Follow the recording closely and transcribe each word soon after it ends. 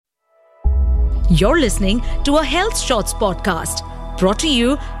You're listening to a Health Shots podcast brought to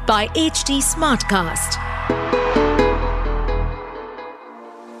you by HT Smartcast.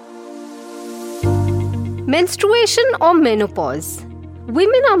 Menstruation or menopause.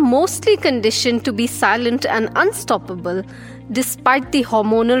 Women are mostly conditioned to be silent and unstoppable despite the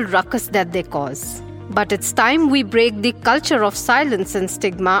hormonal ruckus that they cause. But it's time we break the culture of silence and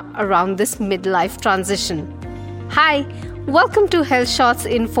stigma around this midlife transition. Hi, welcome to Health Shots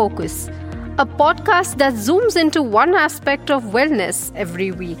InFocus, a podcast that zooms into one aspect of wellness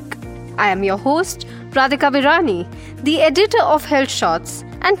every week. I am your host, Radhika Bhirani, the editor of Health Shots,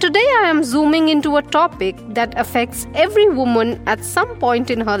 and today I am zooming into a topic that affects every woman at some point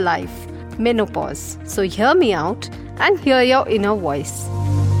in her life, menopause. So hear me out and hear your inner voice.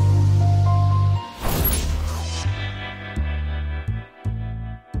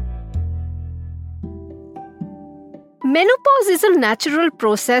 Menopause is a natural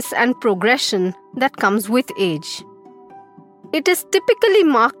process and progression that comes with age. It is typically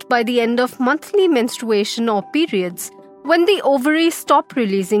marked by the end of monthly menstruation or periods when the ovaries stop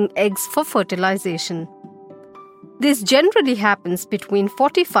releasing eggs for fertilization. This generally happens between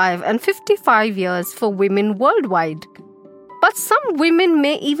 45 and 55 years for women worldwide, but some women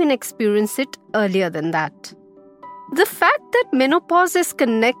may even experience it earlier than that. The fact that menopause is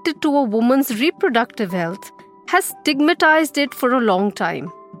connected to a woman's reproductive health has stigmatized it for a long time.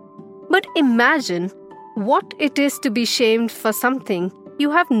 But imagine what it is to be shamed for something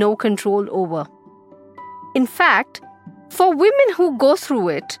you have no control over. In fact, for women who go through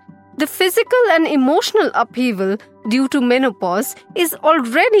it, the physical and emotional upheaval due to menopause is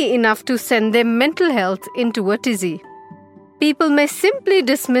already enough to send their mental health into a tizzy. People may simply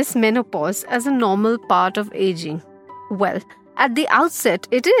dismiss menopause as a normal part of aging. Well, at the outset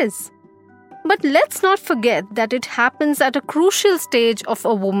it is. But let's not forget that it happens at a crucial stage of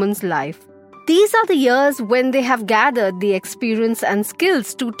a woman's life. These are the years when they have gathered the experience and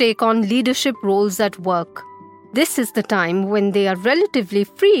skills to take on leadership roles at work. This is the time when they are relatively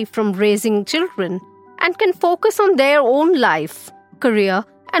free from raising children and can focus on their own life, career,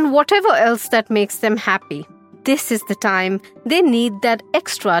 and whatever else that makes them happy. This is the time they need that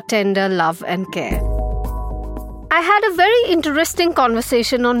extra tender love and care. I had a very interesting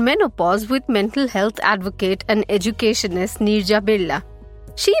conversation on menopause with mental health advocate and educationist Nirja Birla.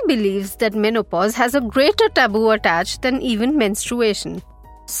 She believes that menopause has a greater taboo attached than even menstruation.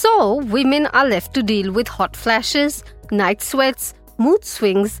 So, women are left to deal with hot flashes, night sweats, mood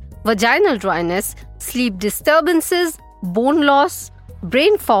swings, vaginal dryness, sleep disturbances, bone loss,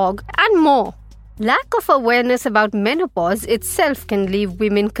 brain fog, and more. Lack of awareness about menopause itself can leave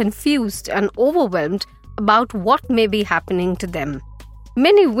women confused and overwhelmed about what may be happening to them.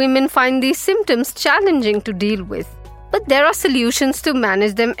 Many women find these symptoms challenging to deal with, but there are solutions to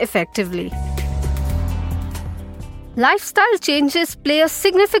manage them effectively. Lifestyle changes play a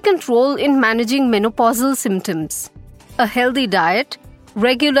significant role in managing menopausal symptoms. A healthy diet,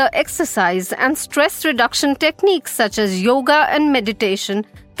 regular exercise, and stress reduction techniques such as yoga and meditation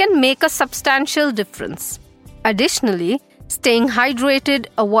can make a substantial difference. Additionally, staying hydrated,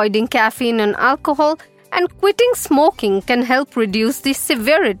 avoiding caffeine and alcohol, and quitting smoking can help reduce the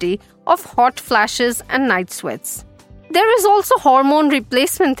severity of hot flashes and night sweats. There is also hormone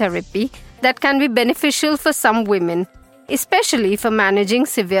replacement therapy that can be beneficial for some women, especially for managing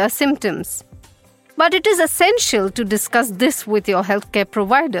severe symptoms. But it is essential to discuss this with your healthcare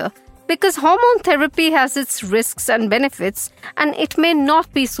provider because hormone therapy has its risks and benefits and it may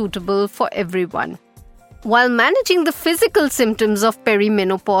not be suitable for everyone. While managing the physical symptoms of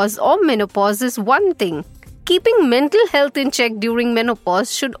perimenopause or menopause is one thing, keeping mental health in check during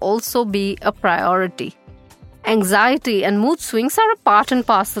menopause should also be a priority. Anxiety and mood swings are a part and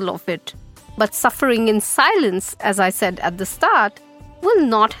parcel of it, but suffering in silence, as I said at the start, will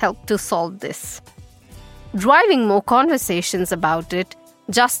not help to solve this. Driving more conversations about it,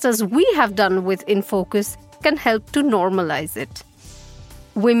 just as we have done with InFocus, can help to normalize it.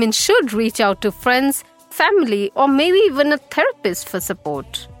 Women should reach out to friends, family, or maybe even a therapist for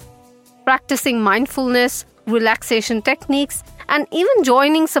support. Practicing mindfulness, relaxation techniques, and even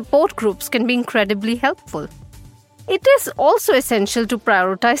joining support groups can be incredibly helpful. It is also essential to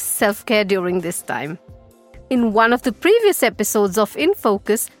prioritize self-care during this time. In one of the previous episodes of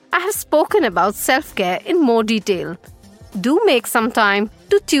InFocus, I have spoken about self-care in more detail. Do make some time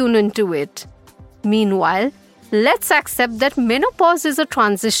to tune into it. Meanwhile, let's accept that menopause is a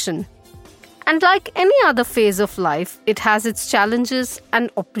transition. And like any other phase of life, it has its challenges and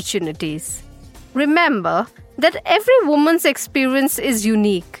opportunities. Remember that every woman's experience is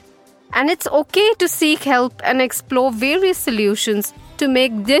unique, and it's okay to seek help and explore various solutions to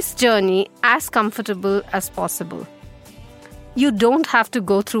make this journey as comfortable as possible. You don't have to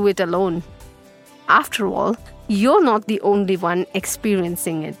go through it alone. After all, you're not the only one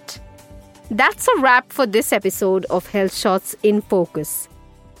experiencing it. That's a wrap for this episode of Health Shots in Focus.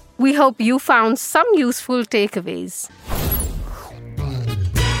 We hope you found some useful takeaways.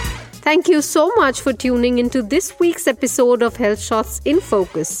 Thank you so much for tuning into this week's episode of Health Shots in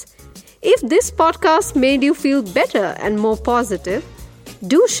Focus. If this podcast made you feel better and more positive,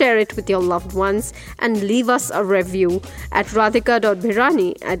 do share it with your loved ones and leave us a review at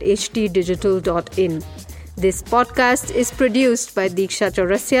radhika.bhirani@htdigital.in. This podcast is produced by Diksha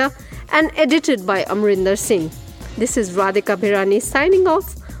Chaurasia and edited by Amrinder Singh. This is Radhika Bhirani signing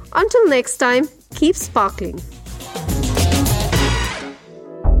off. Until next time, keep sparkling.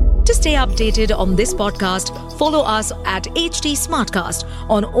 To stay updated on this podcast, follow us at HT Smartcast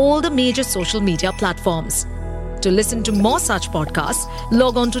on all the major social media platforms. To listen to more such podcasts,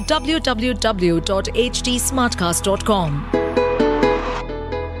 log on to www.htsmartcast.com.